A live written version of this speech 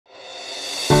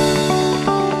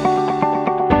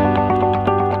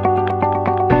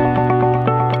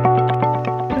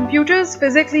Cells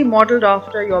physically modeled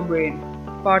after your brain,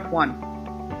 Part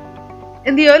 1.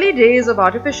 In the early days of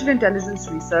artificial intelligence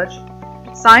research,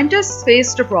 scientists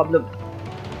faced a problem.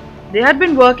 They had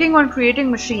been working on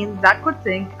creating machines that could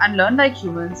think and learn like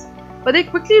humans, but they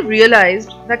quickly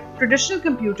realized that traditional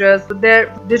computers with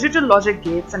their digital logic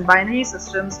gates and binary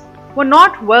systems were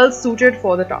not well suited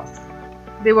for the task.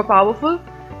 They were powerful,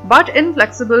 but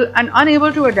inflexible and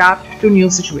unable to adapt to new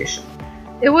situations.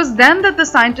 It was then that the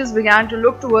scientists began to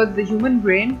look towards the human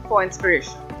brain for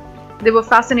inspiration. They were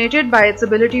fascinated by its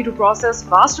ability to process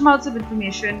vast amounts of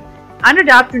information and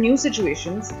adapt to new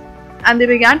situations, and they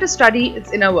began to study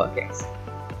its inner workings.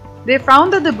 They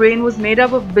found that the brain was made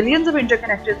up of billions of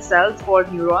interconnected cells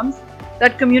called neurons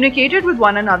that communicated with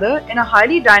one another in a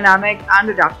highly dynamic and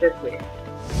adaptive way.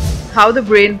 How the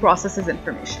brain processes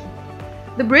information.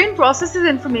 The brain processes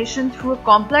information through a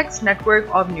complex network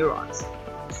of neurons,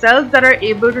 cells that are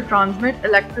able to transmit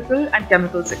electrical and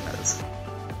chemical signals.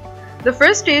 The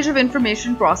first stage of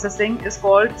information processing is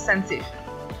called sensation.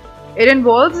 It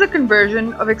involves the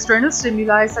conversion of external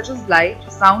stimuli such as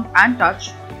light, sound, and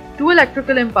touch to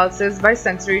electrical impulses by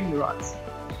sensory neurons.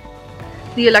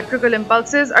 The electrical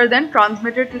impulses are then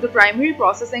transmitted to the primary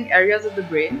processing areas of the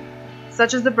brain,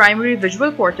 such as the primary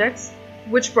visual cortex,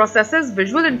 which processes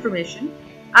visual information,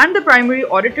 and the primary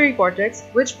auditory cortex,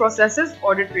 which processes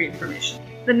auditory information.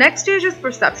 The next stage is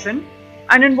perception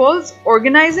and involves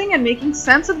organizing and making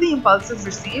sense of the impulses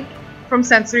received from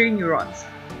sensory neurons.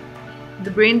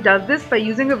 The brain does this by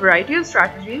using a variety of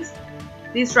strategies.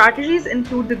 These strategies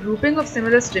include the grouping of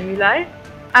similar stimuli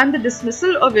and the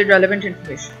dismissal of irrelevant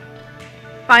information.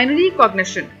 Finally,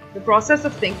 cognition, the process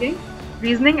of thinking,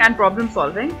 reasoning and problem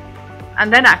solving,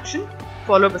 and then action,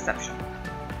 follow perception.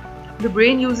 The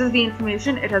brain uses the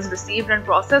information it has received and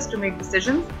processed to make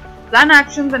decisions, plan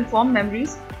actions and form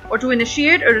memories, or to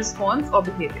initiate a response or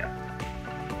behavior.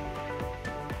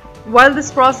 While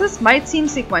this process might seem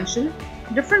sequential,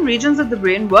 different regions of the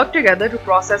brain work together to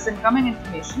process incoming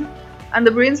information, and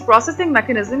the brain's processing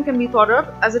mechanism can be thought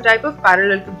of as a type of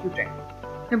parallel computing.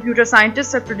 Computer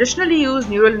scientists have traditionally used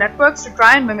neural networks to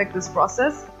try and mimic this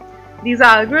process. These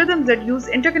are algorithms that use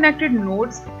interconnected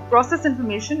nodes to process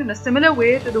information in a similar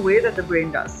way to the way that the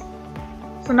brain does.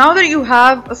 So now that you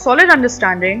have a solid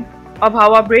understanding of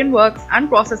how our brain works and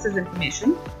processes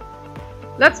information,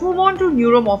 let's move on to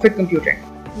neuromorphic computing.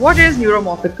 What is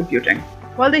neuromorphic computing?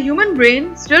 While the human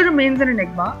brain still remains an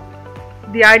enigma,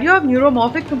 the idea of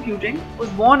neuromorphic computing was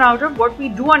born out of what we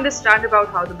do understand about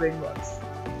how the brain works.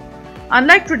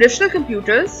 Unlike traditional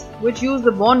computers, which use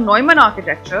the born Neumann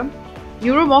architecture,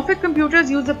 neuromorphic computers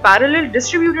use a parallel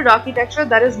distributed architecture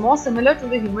that is more similar to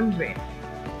the human brain.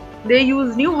 They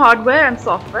use new hardware and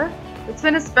software that's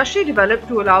been especially developed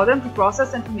to allow them to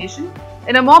process information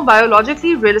in a more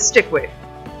biologically realistic way.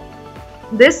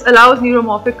 This allows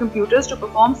neuromorphic computers to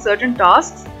perform certain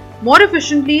tasks more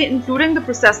efficiently, including the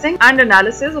processing and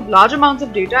analysis of large amounts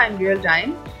of data in real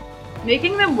time,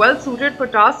 making them well suited for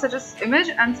tasks such as image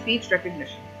and speech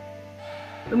recognition.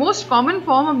 The most common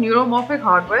form of neuromorphic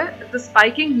hardware is the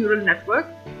spiking neural network,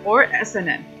 or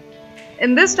SNN.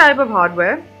 In this type of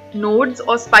hardware, nodes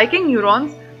or spiking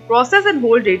neurons process and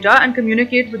hold data and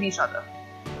communicate with each other,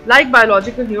 like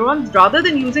biological neurons, rather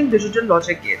than using digital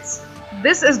logic gates.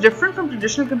 This is different from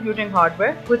traditional computing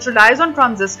hardware, which relies on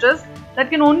transistors that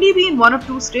can only be in one of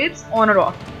two states, on or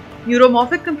off.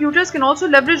 Neuromorphic computers can also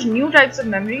leverage new types of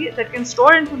memory that can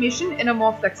store information in a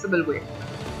more flexible way.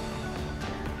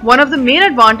 One of the main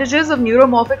advantages of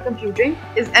neuromorphic computing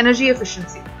is energy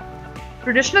efficiency.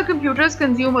 Traditional computers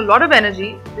consume a lot of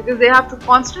energy because they have to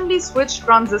constantly switch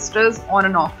transistors on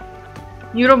and off.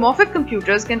 Neuromorphic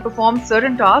computers can perform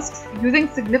certain tasks using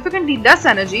significantly less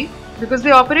energy because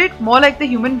they operate more like the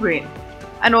human brain,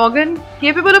 an organ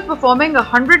capable of performing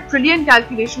 100 trillion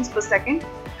calculations per second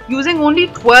using only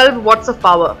 12 watts of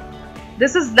power.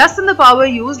 This is less than the power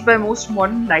used by most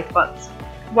modern light bulbs.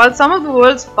 While some of the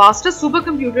world's fastest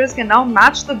supercomputers can now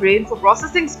match the brain for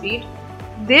processing speed,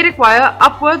 they require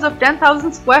upwards of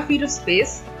 10,000 square feet of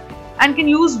space and can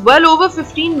use well over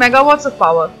 15 megawatts of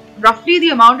power, roughly the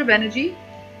amount of energy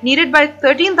needed by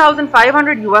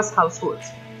 13,500 US households.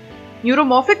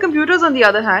 Neuromorphic computers, on the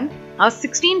other hand, are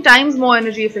 16 times more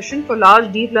energy efficient for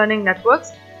large deep learning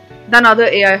networks than other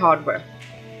AI hardware.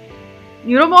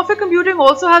 Neuromorphic computing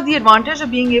also has the advantage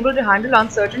of being able to handle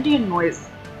uncertainty and noise.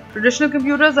 Traditional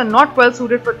computers are not well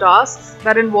suited for tasks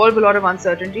that involve a lot of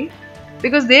uncertainty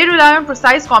because they rely on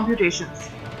precise computations.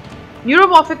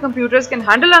 Neuromorphic computers can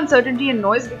handle uncertainty and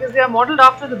noise because they are modeled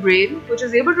after the brain, which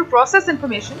is able to process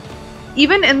information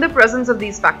even in the presence of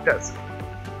these factors.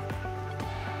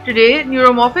 Today,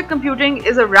 neuromorphic computing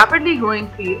is a rapidly growing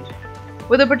field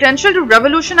with the potential to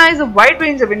revolutionize a wide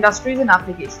range of industries and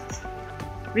applications.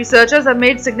 Researchers have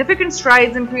made significant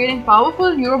strides in creating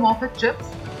powerful neuromorphic chips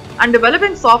and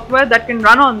developing software that can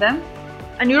run on them,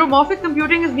 and neuromorphic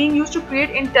computing is being used to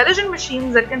create intelligent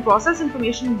machines that can process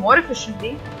information more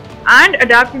efficiently and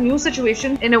adapt to new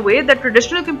situations in a way that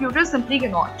traditional computers simply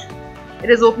cannot. It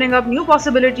is opening up new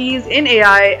possibilities in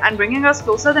AI and bringing us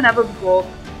closer than ever before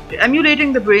to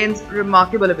emulating the brain's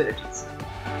remarkable abilities.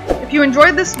 If you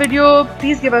enjoyed this video,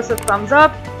 please give us a thumbs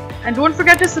up and don't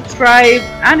forget to subscribe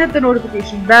and hit the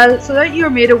notification bell so that you are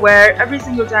made aware every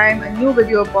single time a new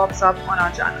video pops up on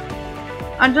our channel.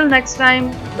 Until next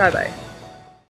time, bye bye.